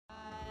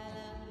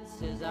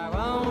This is our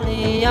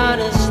only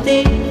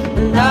honesty,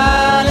 and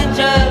darling,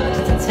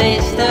 just a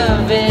taste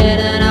of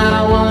it. And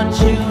I want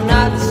you,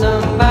 not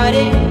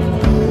somebody.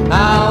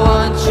 I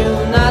want you,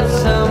 not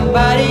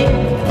somebody.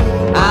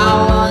 I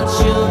want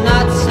you,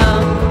 not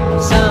some.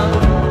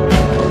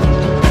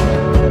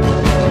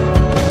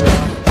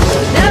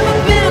 Never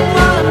been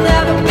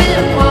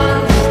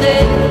one to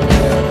stay.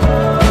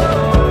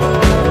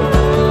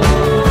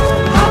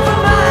 Off my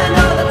mind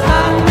all the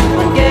time,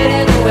 I'm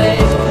getting away.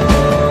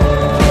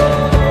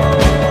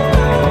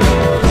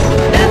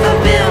 Never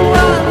been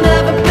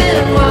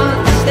one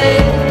to stay.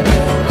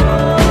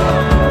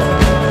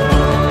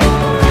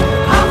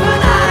 Off my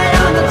night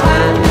all the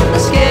time,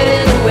 let's get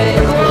it away.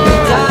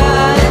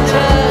 Darling,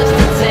 just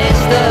a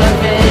taste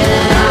of it.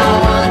 And I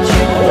want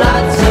you,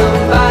 not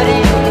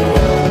somebody.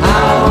 I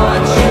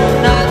want you,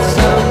 not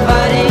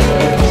somebody.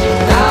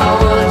 I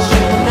want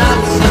you, not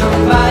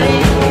somebody.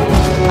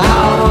 I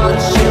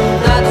want you,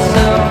 not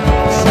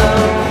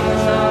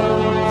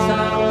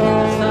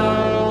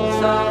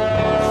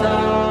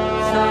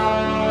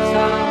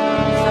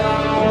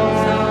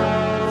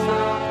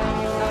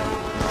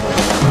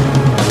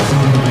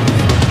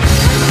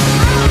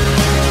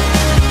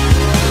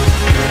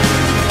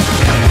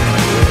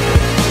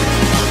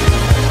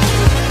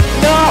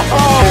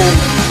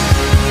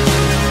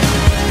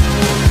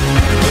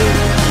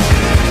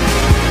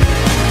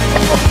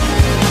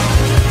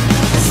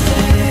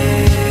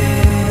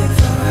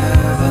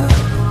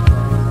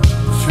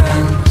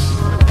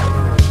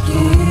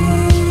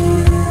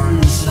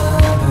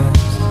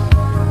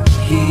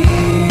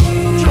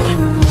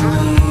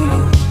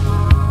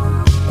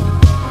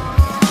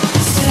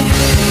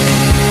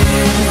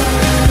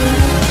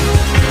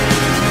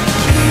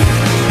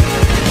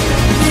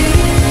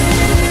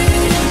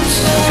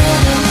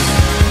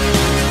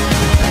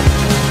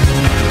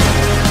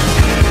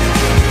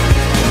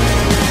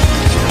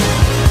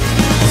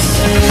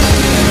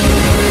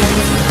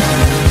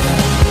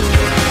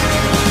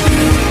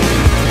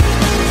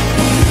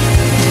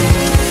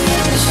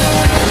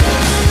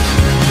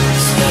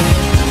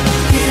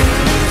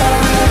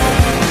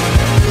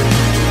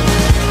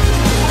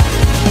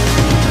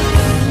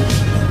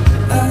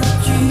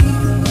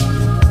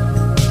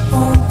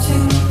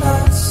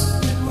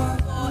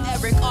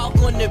Erick all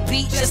on the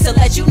beat just to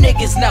let you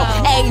niggas know.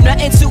 Ain't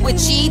nothing to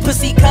achieve,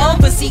 pussy come,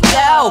 pussy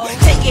go.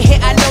 Take a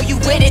hit, I know you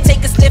with it.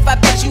 Take a sniff, I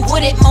bet you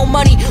wouldn't. More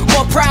money,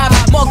 more prime,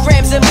 more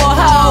grams and more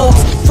hoes.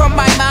 From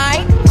my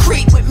mind,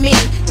 creep with me.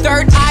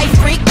 Third eye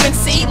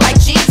frequency like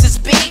Jesus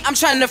be. I'm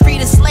trying to free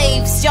the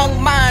slaves,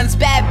 young minds,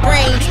 bad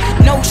brains.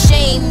 No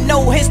shame,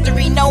 no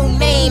history, no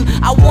name.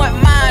 I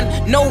want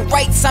mine, no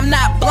rights, I'm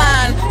not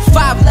blind.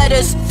 5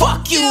 letters,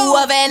 fuck you,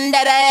 a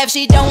vendetta. If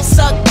she don't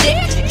suck dick,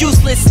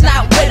 useless,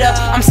 not with her.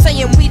 I'm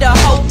saying we the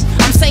hope,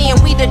 I'm saying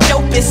we the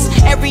dopest.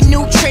 Every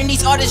new trend,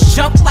 these artists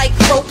jump like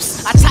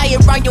ropes. I tie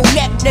it around your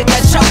neck,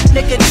 nigga, choke,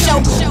 nigga,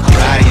 choke.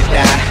 Ride or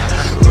die,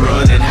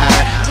 run and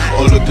hide.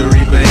 Oh, look, the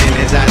reaper in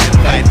his eyes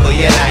and fight for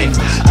your life.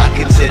 I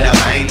consider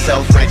mine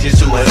self-righteous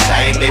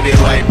suicide. Baby,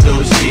 wipe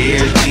those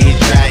tears, please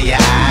dry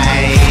your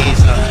eyes.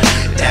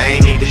 I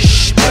ain't need the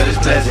shit, but it's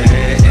pleasant.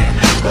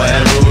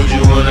 Whatever, would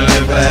you wanna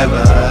live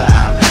forever?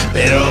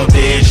 Better off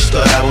dead, just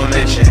thought I would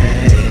mention.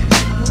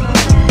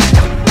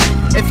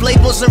 If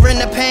labels are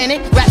in a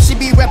panic, rap should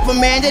be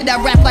reprimanded.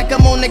 I rap like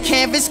I'm on the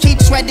canvas. Keep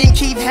treading,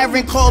 keep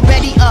herring, call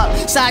Betty up.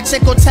 Side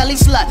chick or telly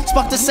slut,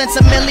 spark the sense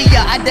of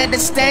Milia. I dead the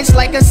stench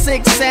like a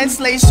sixth sense.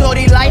 Lay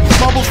shorty like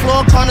marble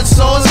floor,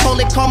 connoisseurs. Call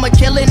it karma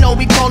killing, no,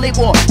 we call it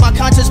war. My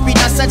conscience be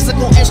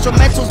nonsensical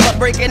instrumentals, but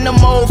breaking the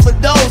mold for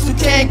those who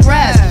can't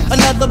grasp.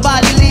 Another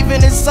body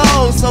leaving his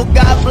soul, so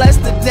God bless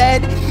the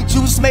dead.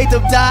 Juice made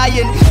them die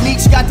and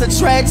Meech got the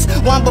treads.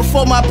 One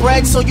before my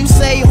bread, so you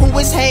say who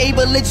is hey?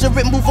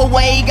 Belligerent, move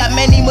away. Got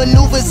many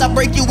maneuvers, I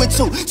break you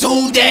into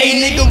 2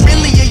 day. Nigga,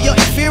 really, you're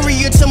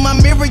inferior to my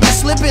mirror. You're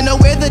slipping,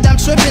 aware that I'm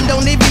tripping.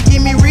 Don't even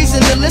give me reason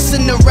to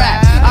listen to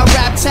rap. I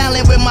rap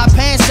talent with my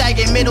pants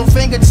sagging. Middle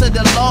finger to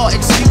the law,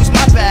 excuse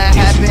my bad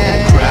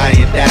habit. Cry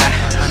and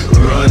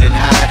die, run and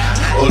hide.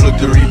 Oh, look,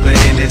 the reaper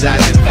in his eyes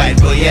and fight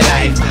for your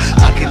life.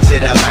 I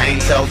consider mine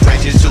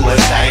self-righteous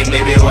suicide.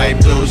 Baby, wipe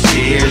those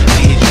tears,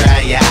 please dry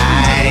your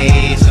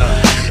eyes.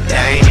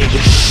 I ain't need the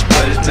shit,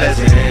 but it's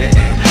pleasant.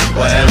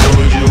 Whatever,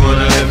 would you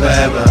wanna live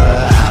forever?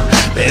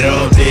 Better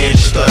off dead,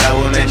 just thought I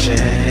would mention.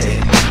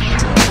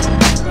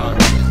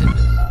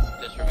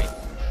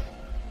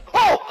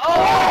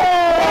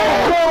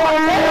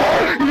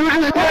 You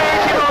just got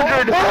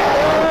 1800!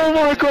 Oh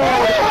my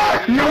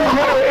god! You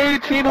got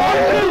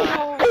 1800!